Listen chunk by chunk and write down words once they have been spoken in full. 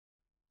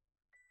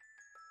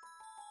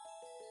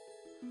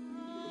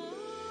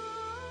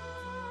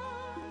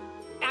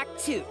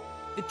Act 2,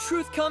 The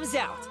Truth Comes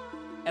Out.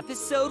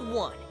 Episode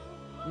 1,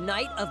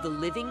 Night of the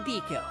Living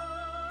Bieko.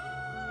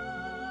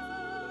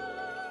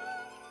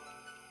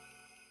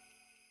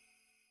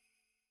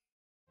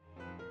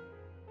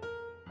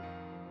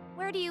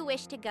 Where do you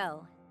wish to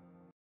go?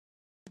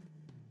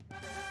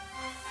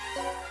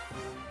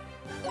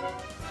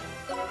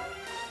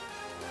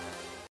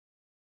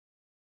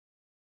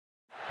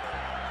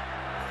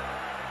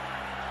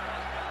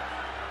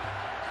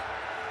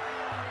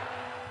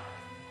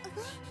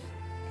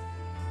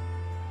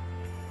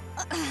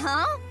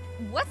 Huh?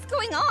 What's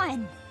going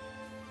on?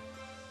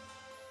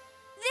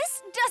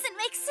 This doesn't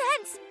make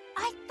sense!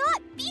 I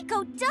thought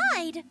Bieko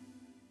died!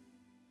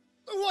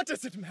 What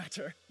does it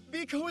matter?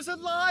 Bieko is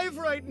alive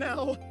right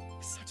now!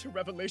 Such a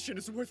revelation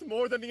is worth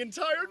more than the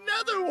entire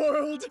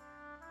netherworld!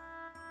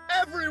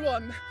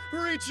 Everyone,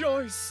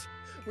 rejoice!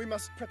 We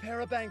must prepare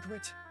a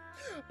banquet.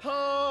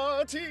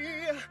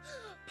 Party!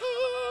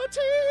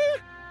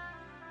 Party!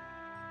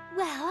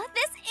 Well,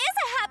 this is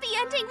a happy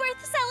ending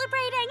worth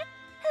celebrating!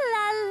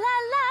 La la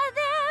la,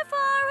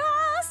 therefore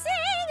I'll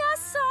sing a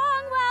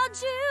song while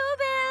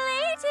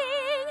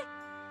jubilating.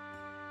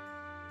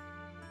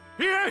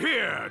 Hear,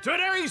 hear!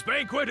 Today's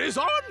banquet is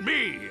on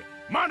me!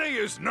 Money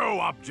is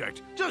no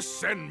object. Just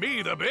send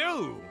me the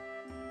bill.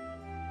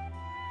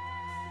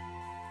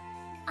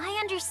 I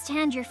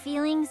understand your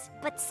feelings,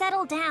 but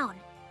settle down.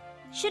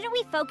 Shouldn't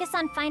we focus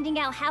on finding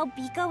out how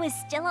Bieko is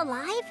still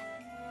alive?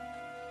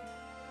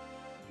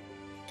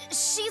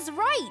 She's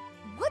right!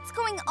 What's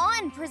going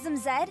on, Prism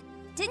Zed?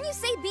 Didn't you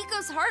say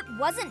Biko's heart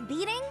wasn't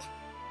beating?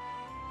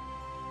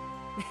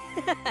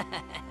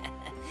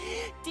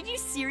 Did you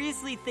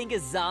seriously think a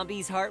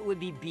zombie's heart would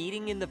be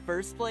beating in the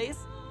first place?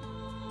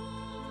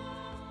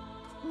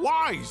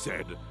 Why,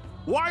 Zed?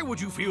 Why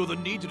would you feel the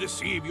need to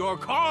deceive your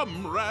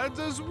comrades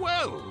as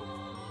well?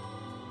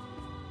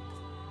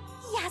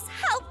 Yes,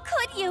 how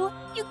could you?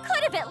 You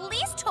could have at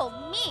least told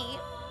me!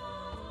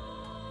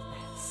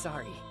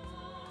 Sorry.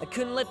 I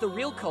couldn't let the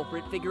real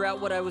culprit figure out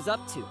what I was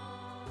up to.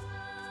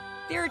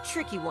 They're a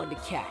tricky one to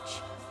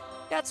catch.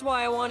 That's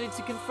why I wanted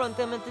to confront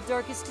them at the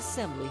Darkest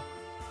Assembly.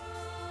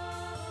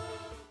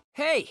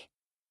 Hey!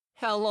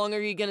 How long are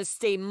you gonna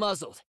stay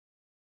muzzled?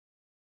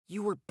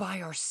 You were by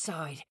our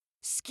side,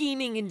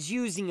 scheming and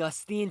using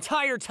us the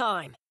entire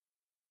time.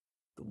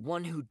 The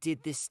one who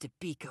did this to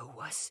Bieko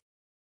was...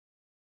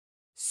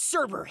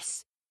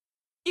 Cerberus!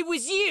 It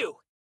was you!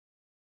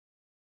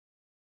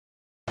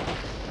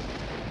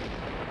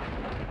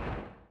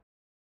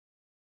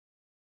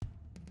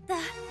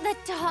 The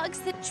dog's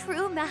the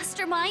true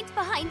mastermind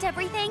behind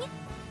everything?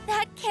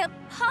 That can't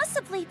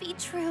possibly be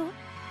true,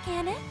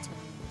 can it?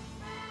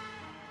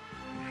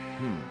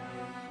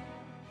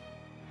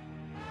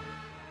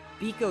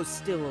 Biko's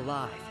still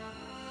alive.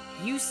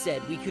 You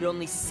said we could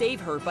only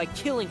save her by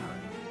killing her.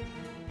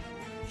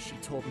 She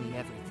told me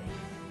everything.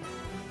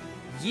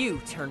 You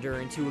turned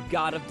her into a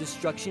god of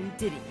destruction,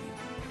 didn't you?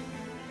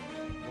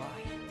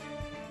 Why?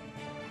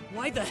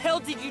 Why the hell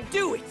did you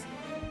do it?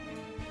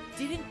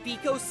 Didn't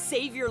Bieko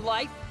save your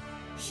life?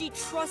 She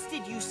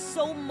trusted you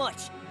so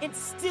much, and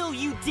still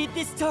you did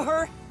this to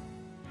her?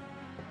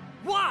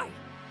 Why?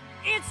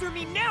 Answer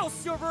me now,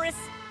 Cerberus!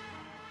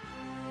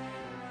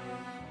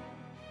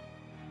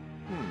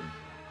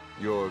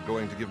 You're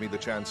going to give me the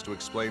chance to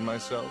explain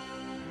myself?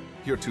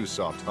 You're too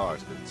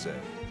soft-hearted,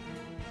 Zed.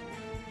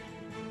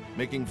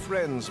 Making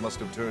friends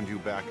must have turned you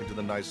back into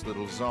the nice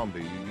little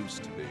zombie you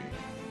used to be.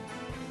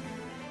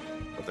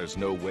 But there's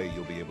no way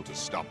you'll be able to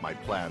stop my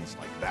plans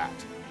like that.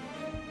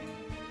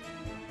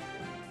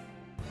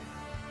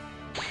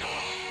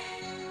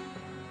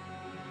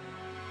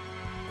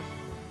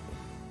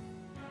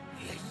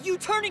 You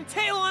turning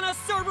tail on us,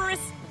 Cerberus?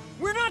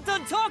 We're not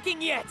done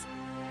talking yet!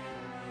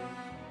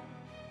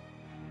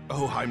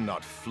 Oh, I'm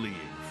not fleeing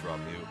from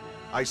you.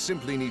 I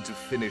simply need to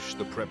finish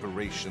the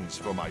preparations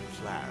for my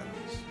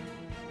plans.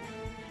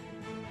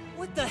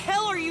 What the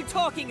hell are you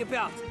talking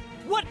about?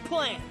 What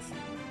plans?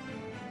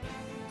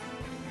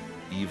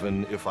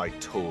 Even if I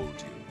told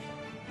you,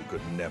 you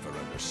could never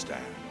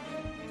understand.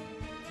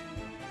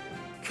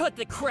 Cut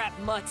the crap,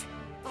 Mutt!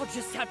 I'll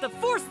just have to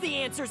force the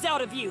answers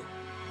out of you!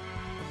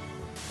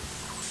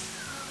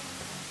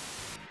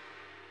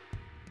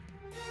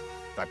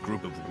 That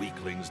group of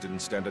weaklings didn't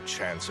stand a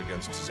chance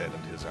against Zed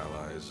and his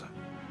allies.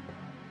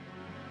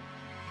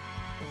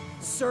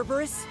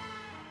 Cerberus?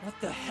 What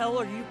the hell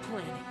are you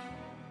planning?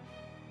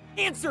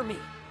 Answer me!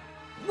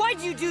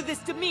 Why'd you do this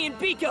to me and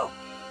Bieko?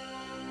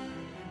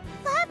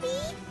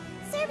 Bobby!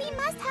 Serby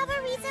must have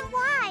a reason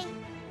why.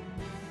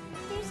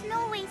 There's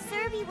no way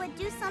Serby would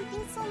do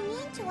something so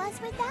mean to us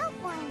without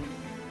one.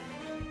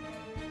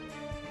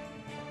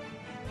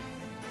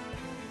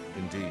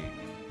 Indeed,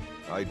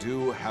 I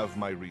do have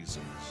my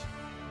reasons.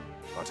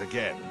 But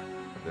again,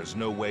 there's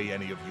no way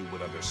any of you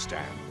would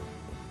understand.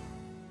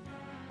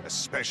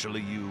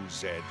 Especially you,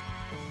 Zed.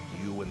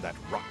 You and that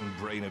rotten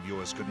brain of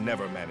yours could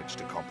never manage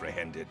to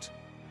comprehend it.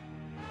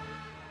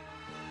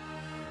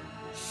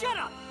 Shut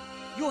up!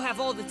 You'll have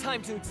all the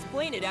time to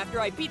explain it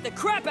after I beat the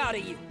crap out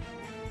of you!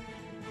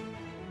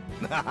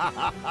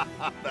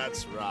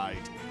 That's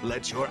right.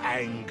 Let your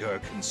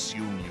anger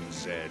consume you,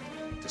 Zed.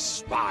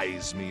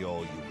 Despise me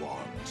all you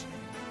want.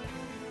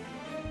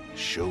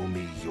 Show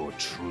me your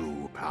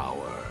true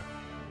power.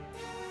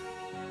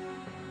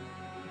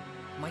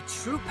 My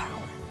true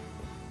power?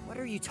 What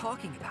are you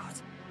talking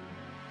about?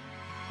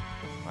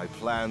 My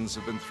plans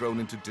have been thrown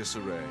into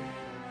disarray.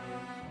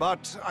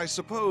 But I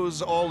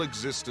suppose all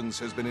existence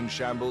has been in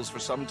shambles for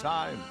some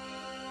time.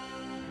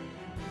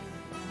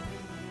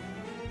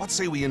 What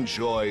say we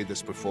enjoy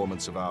this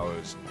performance of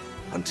ours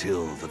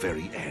until the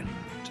very end?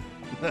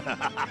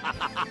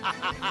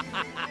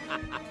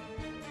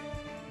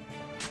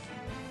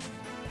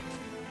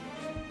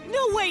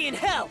 No way in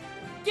hell!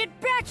 Get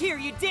back here,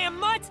 you damn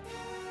mutt!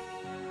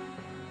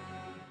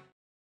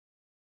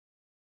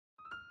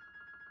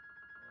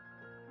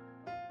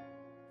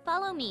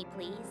 Follow me,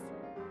 please.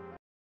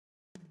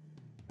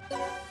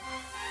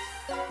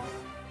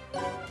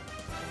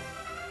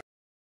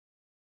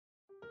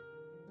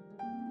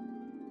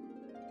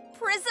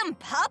 Prism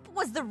Pup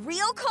was the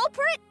real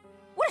culprit?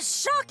 What a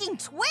shocking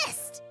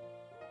twist!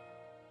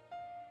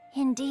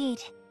 Indeed.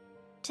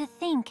 To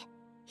think,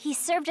 he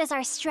served as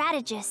our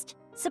strategist,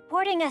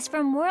 supporting us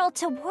from world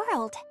to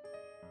world.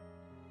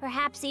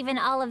 Perhaps even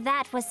all of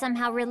that was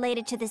somehow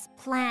related to this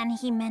plan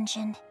he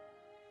mentioned.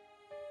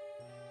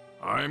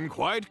 I'm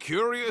quite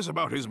curious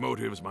about his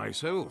motives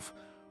myself.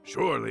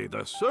 Surely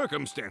the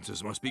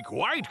circumstances must be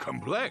quite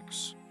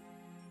complex.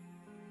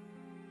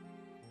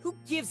 Who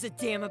gives a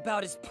damn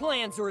about his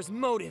plans or his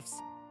motives?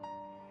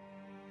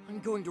 I'm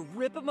going to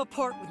rip him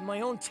apart with my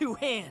own two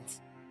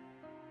hands.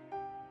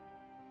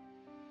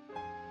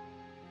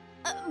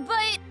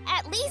 But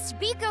at least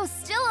Biiko's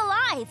still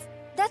alive.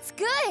 That's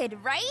good,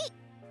 right?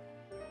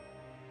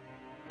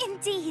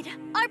 Indeed,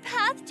 our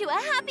path to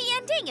a happy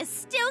ending is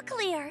still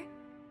clear.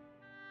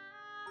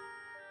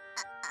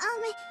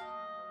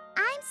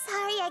 I'm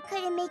sorry I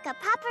couldn't make a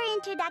proper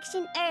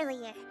introduction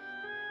earlier.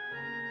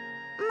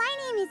 My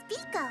name is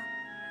Bieko.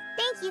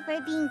 Thank you for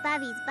being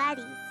Bubby's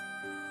buddies.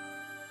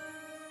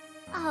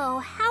 Oh,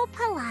 how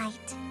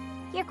polite.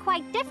 You're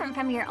quite different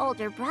from your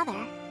older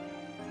brother.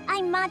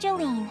 I'm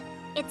Majoline.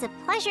 It's a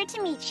pleasure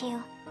to meet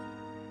you.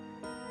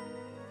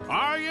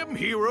 I am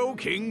Hero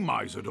King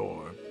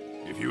Mysador.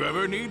 If you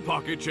ever need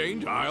pocket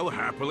change, I'll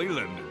happily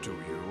lend it to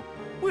you.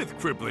 With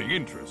crippling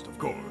interest, of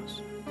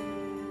course.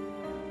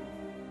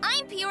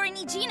 I'm Pure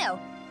Nijino,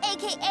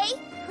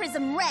 aka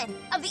Prism Red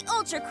of the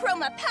Ultra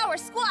Chroma Power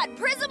Squad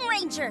Prism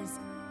Rangers.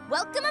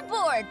 Welcome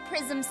aboard,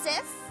 Prism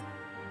Sis.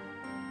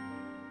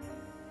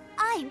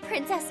 I'm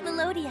Princess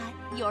Melodia,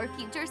 your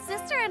future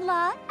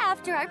sister-in-law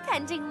after our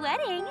pending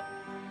wedding.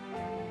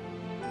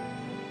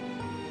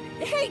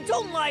 Hey,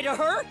 don't lie to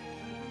her!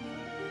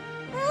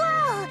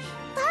 Whoa!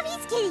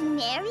 Bobby's getting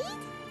married?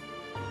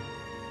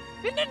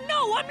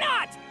 No, I'm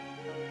not!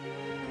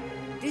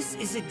 This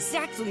is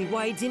exactly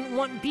why I didn't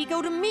want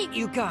Bieko to meet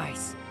you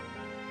guys.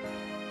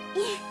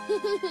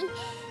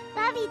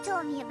 Bobby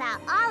told me about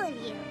all of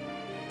you.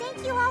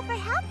 Thank you all for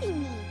helping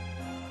me.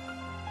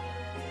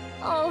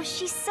 Oh,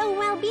 she's so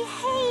well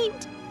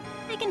behaved.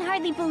 I can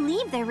hardly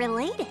believe they're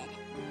related.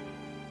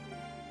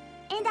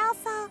 And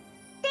also,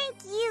 thank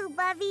you,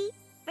 Bubby,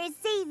 for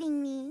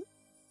saving me.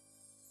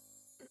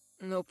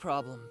 No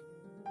problem.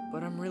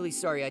 But I'm really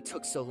sorry I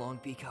took so long,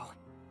 Bieko.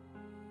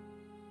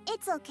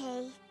 It's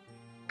okay.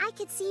 I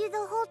could see you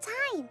the whole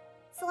time,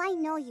 so I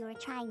know you were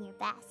trying your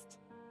best.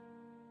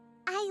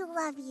 I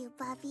love you,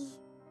 Bubby.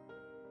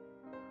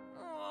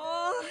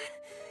 Aww,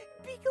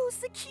 Biko's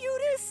the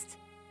cutest!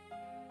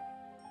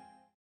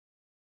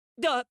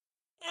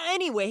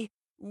 Anyway,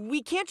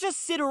 we can't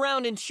just sit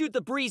around and shoot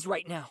the breeze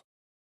right now.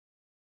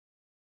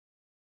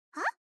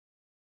 Huh?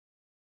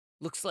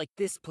 Looks like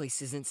this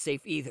place isn't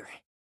safe either.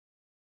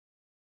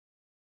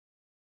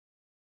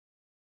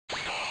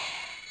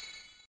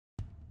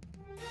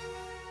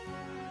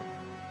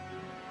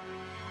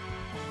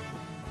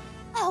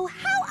 Oh,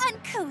 how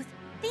uncouth!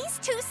 These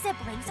two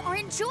siblings are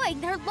enjoying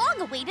their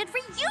long-awaited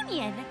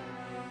reunion!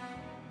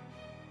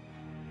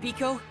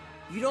 Bieko,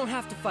 you don't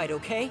have to fight,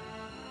 okay?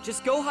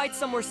 Just go hide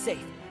somewhere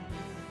safe.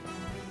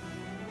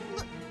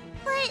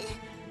 But...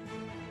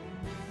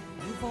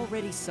 You've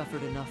already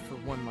suffered enough for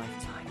one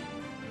lifetime.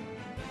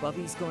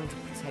 Bubby's going to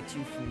protect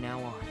you from now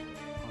on,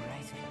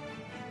 alright?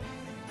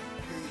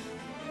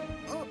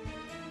 Oh,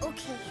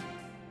 okay.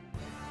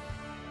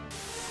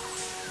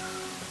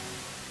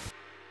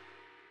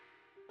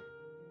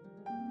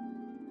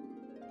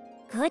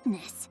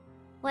 Goodness,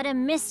 what a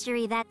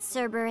mystery that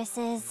Cerberus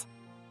is.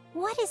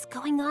 What is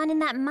going on in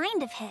that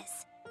mind of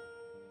his?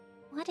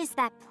 What is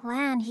that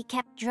plan he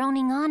kept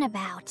droning on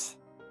about?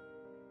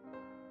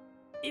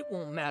 It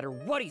won't matter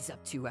what he's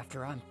up to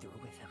after I'm through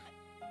with him.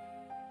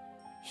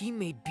 He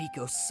made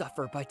Bieko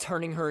suffer by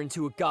turning her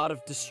into a god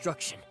of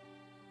destruction,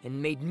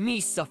 and made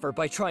me suffer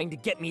by trying to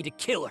get me to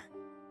kill her.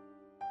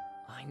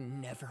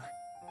 I'm never,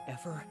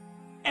 ever,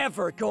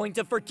 ever going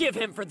to forgive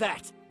him for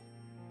that!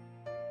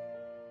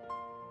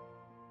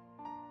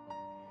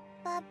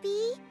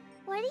 Bubby,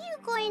 what are you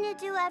going to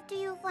do after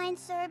you find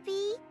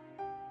Serby?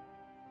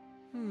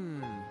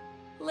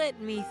 Let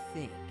me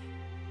think.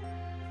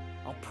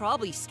 I'll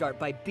probably start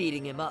by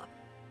beating him up.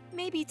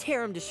 Maybe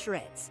tear him to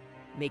shreds.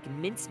 Make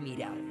mincemeat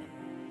out of him.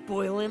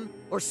 Boil him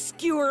or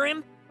skewer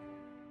him.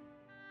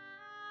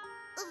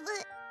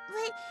 But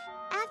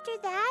after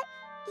that,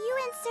 you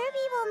and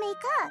Serby will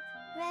make up,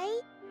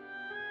 right?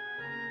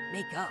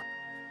 Make up?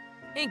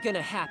 Ain't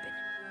gonna happen.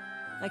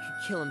 I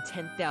could kill him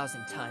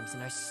 10,000 times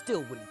and I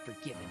still wouldn't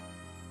forgive him.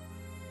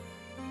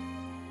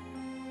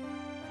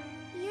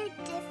 You're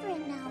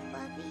different now,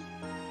 Bubby.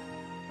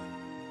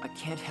 I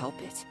can't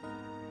help it.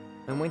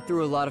 I went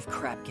through a lot of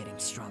crap getting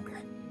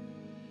stronger.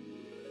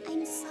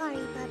 I'm sorry,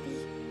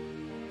 Bubby.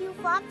 You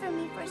fought for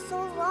me for so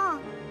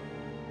long.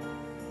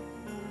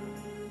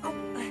 Oh,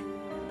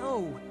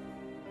 no.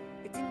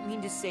 I didn't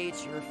mean to say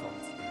it's your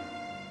fault.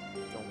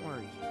 Don't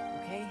worry,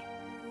 okay?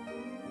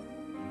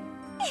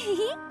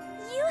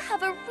 You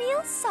have a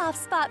real soft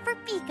spot for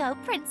Bieko,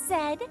 Prince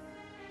Zed.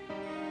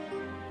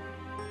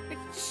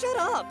 Shut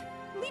up!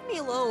 Leave me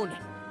alone!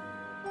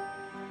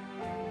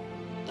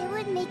 It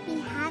would make me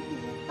happy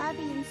if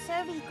Bubby and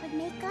Serby could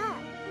make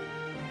up.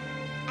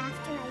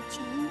 After I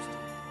changed,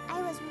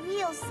 I was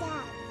real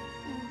sad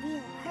and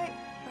real hurt,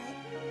 but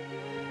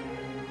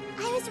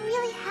I was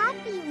really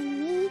happy when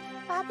me,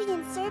 Bobby,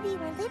 and Serby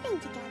were living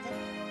together.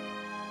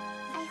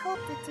 I hope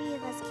the three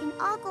of us can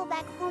all go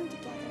back home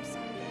together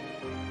someday.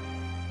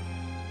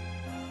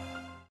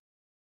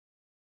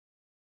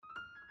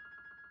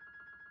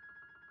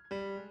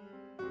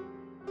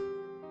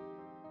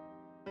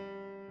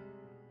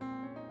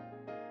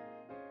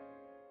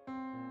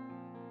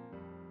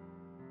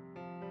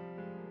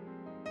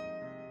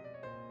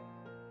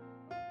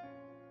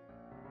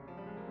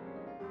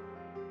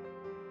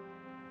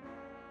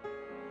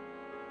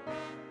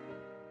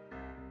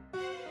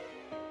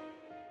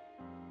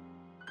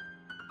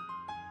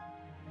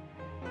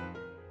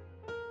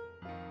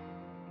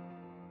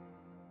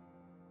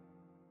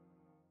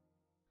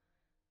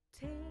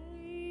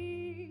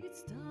 Days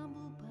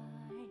stumble by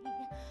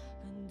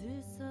and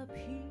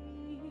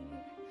disappear,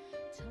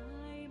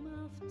 time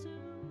after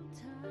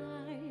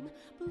time,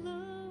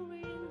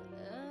 blurring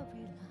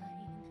every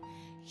line.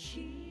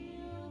 Here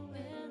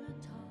in the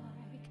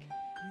dark,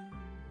 you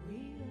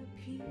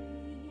reappear,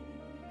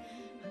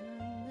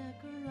 and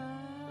like a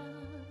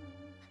run,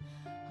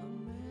 a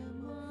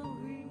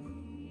memory.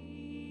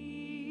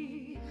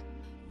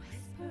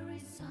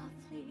 Whispering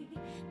softly,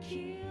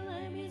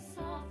 killing me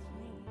softly.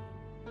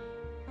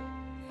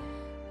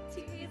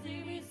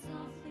 Teasing me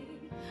softly,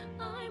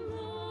 I'm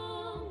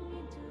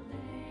longing to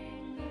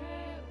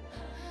linger,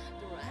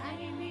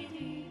 dragging me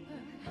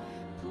deeper,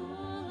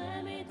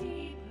 pulling me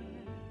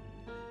deeper.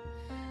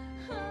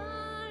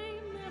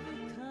 I'm never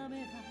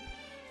coming up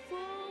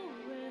for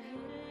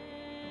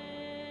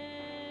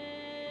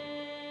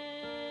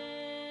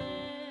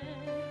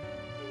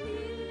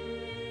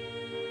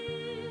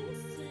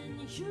Listen,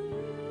 you.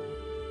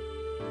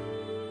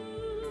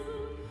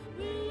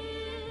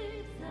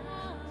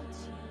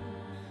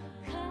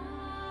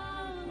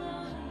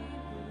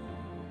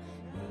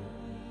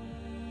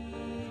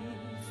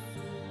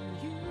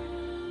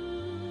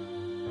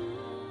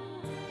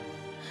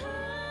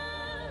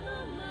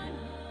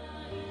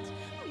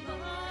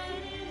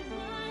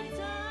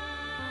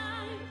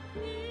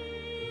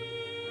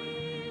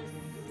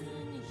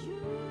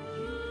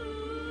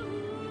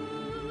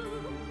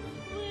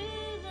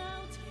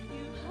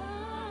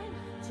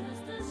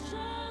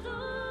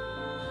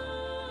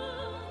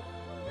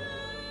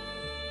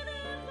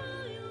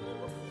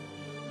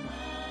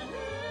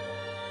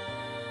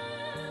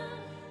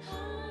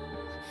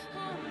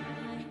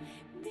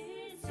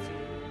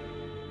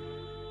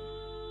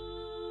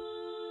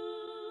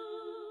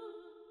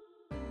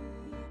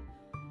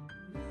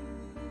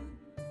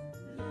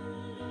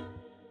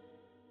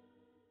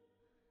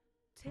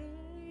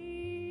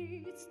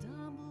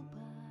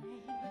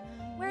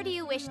 Where do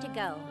you wish to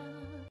go?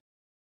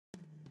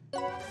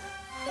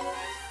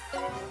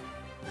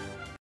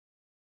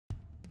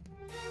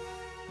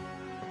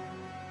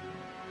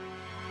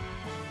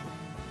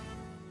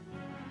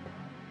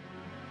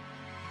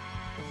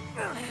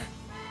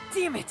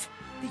 Damn it!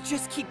 They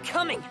just keep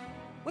coming!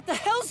 What the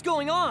hell's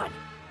going on?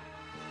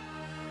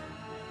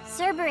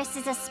 Cerberus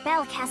is a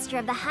spellcaster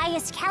of the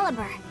highest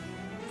caliber.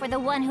 For the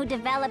one who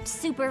developed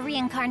super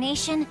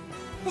reincarnation,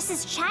 this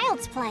is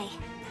child's play.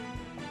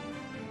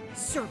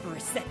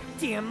 Cerberus, that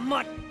damn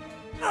mutt!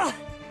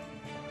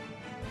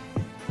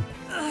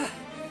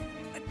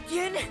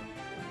 Again?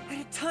 At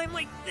a time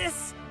like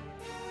this?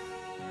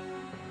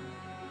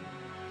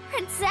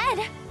 Prince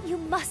Zed, you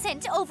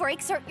mustn't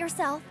overexert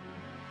yourself.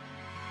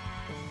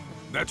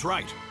 That's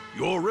right.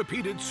 Your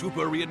repeated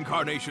super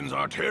reincarnations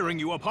are tearing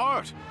you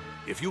apart.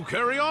 If you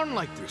carry on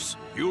like this,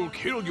 you'll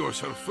kill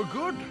yourself for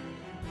good.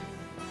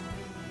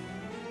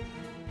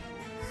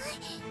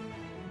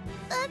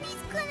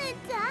 Bubby's gonna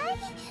die?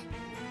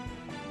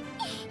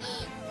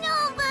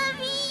 No,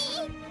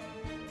 Bubby!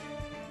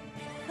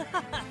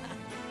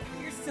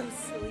 You're so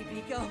silly,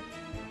 Bieko.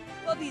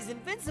 Bubby's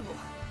invincible.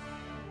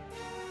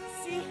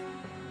 See?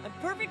 I'm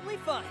perfectly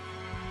fine.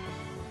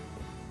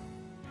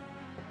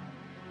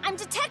 I'm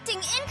detecting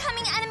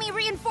incoming enemy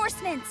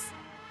reinforcements!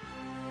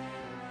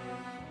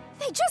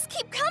 They just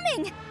keep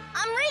coming!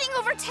 I'm reading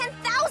over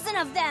 10,000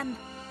 of them!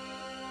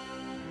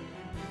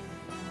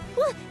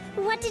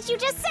 What did you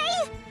just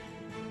say?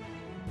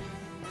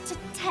 To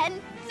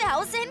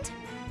 10,000?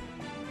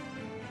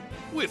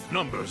 With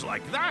numbers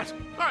like that,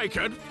 I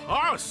can't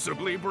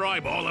possibly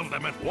bribe all of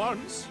them at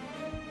once.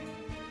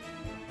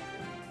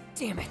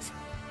 Damn it.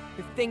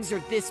 If things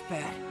are this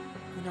bad,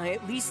 then I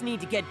at least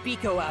need to get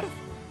Bieko out of...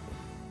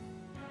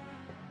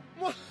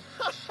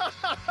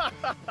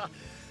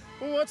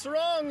 What's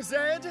wrong,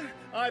 Zed?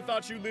 I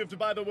thought you lived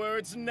by the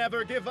words,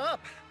 never give up.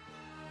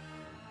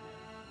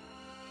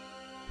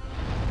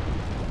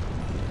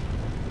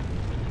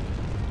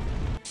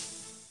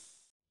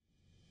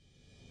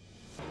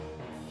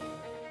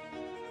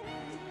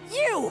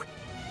 You!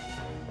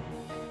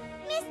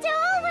 Mr.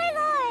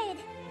 Overlord!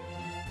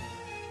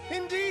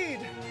 Indeed!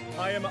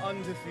 I am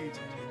undefeated,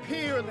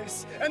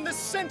 peerless, and the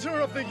center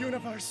of the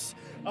universe.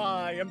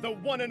 I am the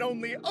one and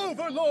only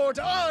Overlord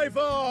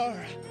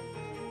Ivar!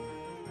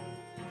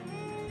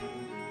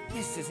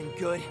 This isn't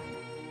good.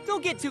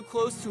 Don't get too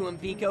close to him,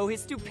 Bieko.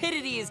 His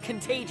stupidity is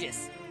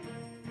contagious.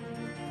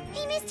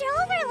 Hey, Mr.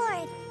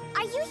 Overlord!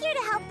 Are you here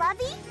to help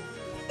Bubby?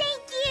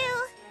 Thank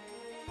you!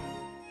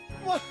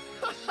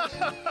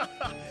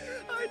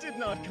 I did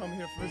not come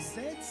here for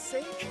Zed's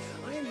sake.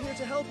 I am here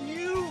to help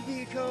you,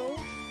 Bieko.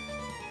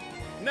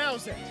 Now,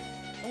 Zed,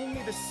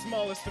 only the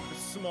smallest of the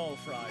small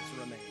fries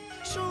remain.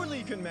 Surely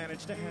you can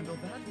manage to handle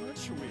that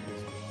much, weak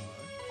as you are.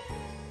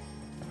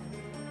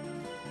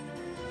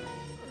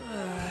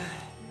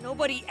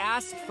 Nobody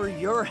asked for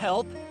your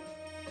help.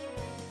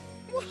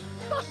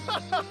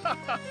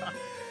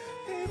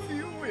 If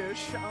you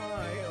wish,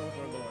 I,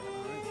 Overlord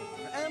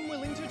Ivar, am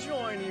willing to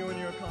join you and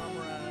your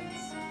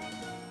comrades.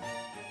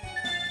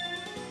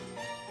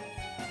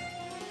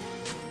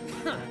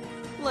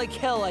 Like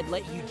hell I'd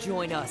let you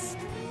join us.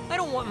 I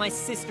don't want my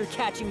sister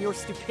catching your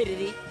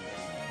stupidity.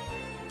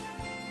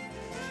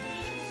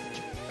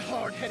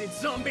 Hard-headed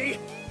zombie!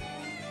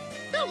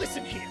 Now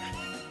listen here.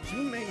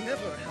 You may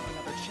never have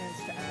another chance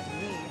to add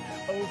me,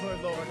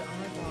 Overlord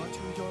Ivar,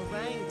 to your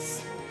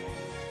ranks.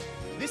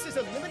 This is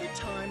a limited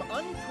time,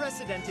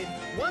 unprecedented,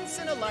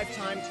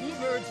 once-in-a-lifetime, two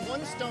birds,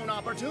 one stone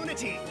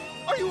opportunity.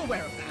 Are you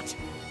aware of that?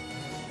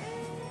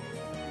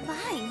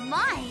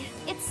 My!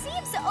 It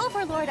seems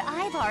Overlord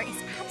Ivar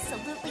is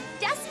absolutely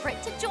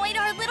desperate to join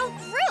our little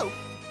group!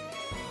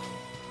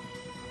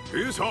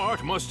 His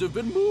heart must have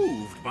been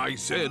moved by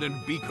Zed and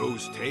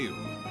Biko's tale.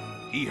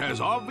 He has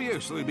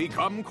obviously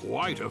become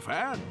quite a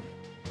fan.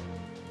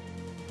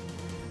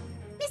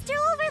 Mr.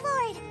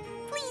 Overlord!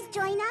 Please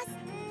join us.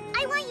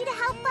 I want you to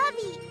help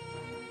Bubby.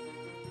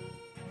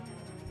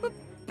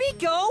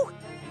 Bieko!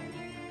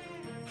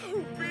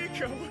 Oh,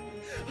 Bieko!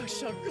 I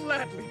shall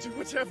gladly do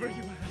whatever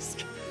you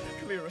ask.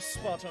 Clear a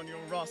spot on your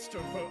roster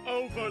for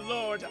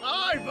Overlord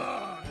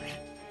Ivar!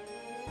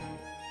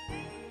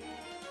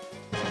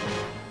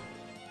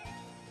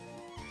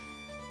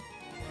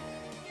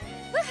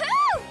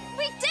 Woohoo!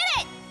 We did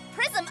it!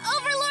 Prism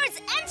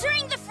Overlord's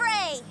entering the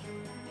fray!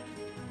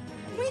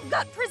 We've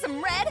got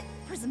Prism Red,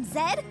 Prism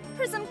Zed,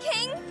 Prism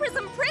King,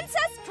 Prism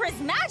Princess,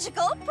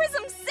 Prismagical,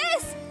 Prism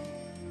Sis!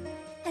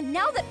 And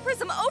now that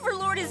Prism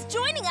Overlord is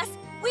joining us,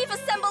 we've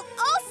assembled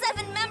all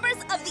 7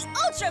 members of the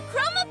Ultra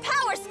Chroma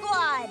Power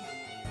Squad!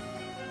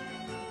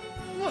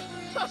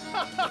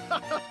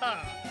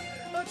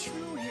 A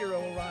true hero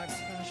arrives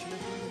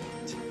fashionably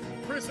late.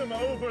 Prism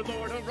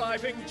Overlord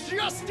arriving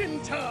just in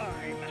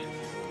time!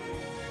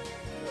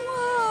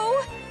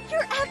 Whoa!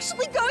 You're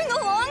actually going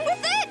along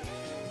with it?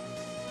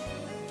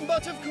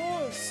 But of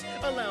course,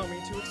 allow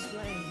me to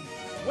explain.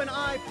 When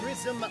I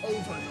Prism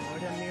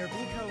Overlord am near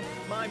Bieko,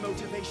 my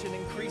motivation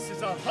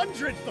increases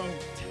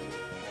 100-fold.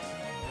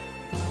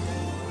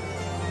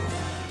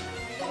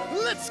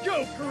 Let's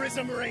go,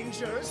 Prism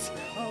Rangers!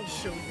 I'll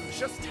show you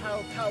just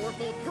how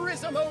powerful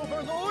Prism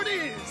Overlord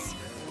is!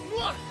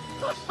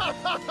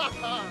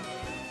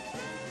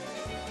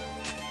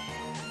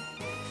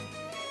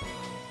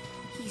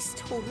 He's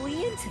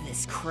totally into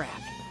this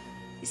crap.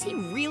 Is he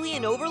really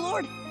an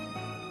overlord?